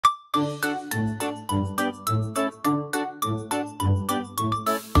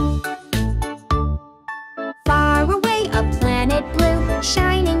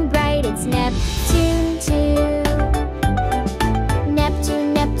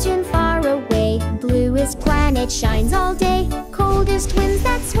Coolest planet shines all day. Coldest winds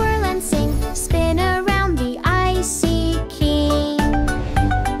that swirl and sing spin around the icy king.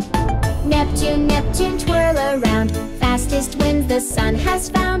 Neptune, Neptune, twirl around. Fastest winds the sun has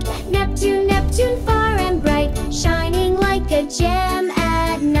found. Neptune, Neptune, far and bright, shining like a gem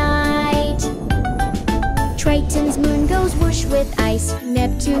at night. Triton's moon goes whoosh with ice.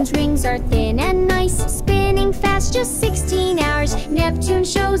 Neptune's rings are thin and nice. Spinning fast, just 16 hours. Neptune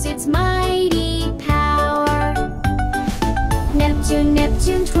shows its mighty power. Neptune,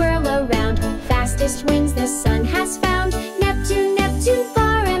 Neptune, twirl around. Fastest wings the sun has found. Neptune, Neptune,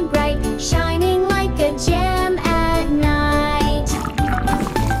 far and bright, shining like a gem at night.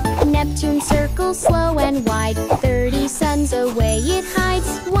 Neptune circles slow and wide. 30 suns away it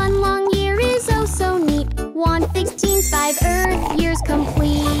hides. One long year is oh so neat. 1/16, 5 Earth years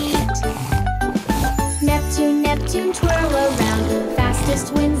complete. Neptune, Neptune, twirl around.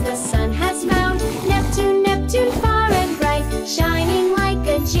 Fastest winds the sun has found. Neptune, Neptune, far and bright, shining like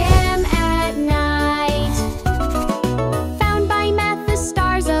a gem at night. Found by math, the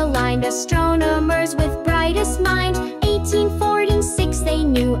stars aligned. Astronomers with brightest mind. 1846 they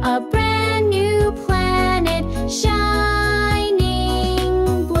knew a brand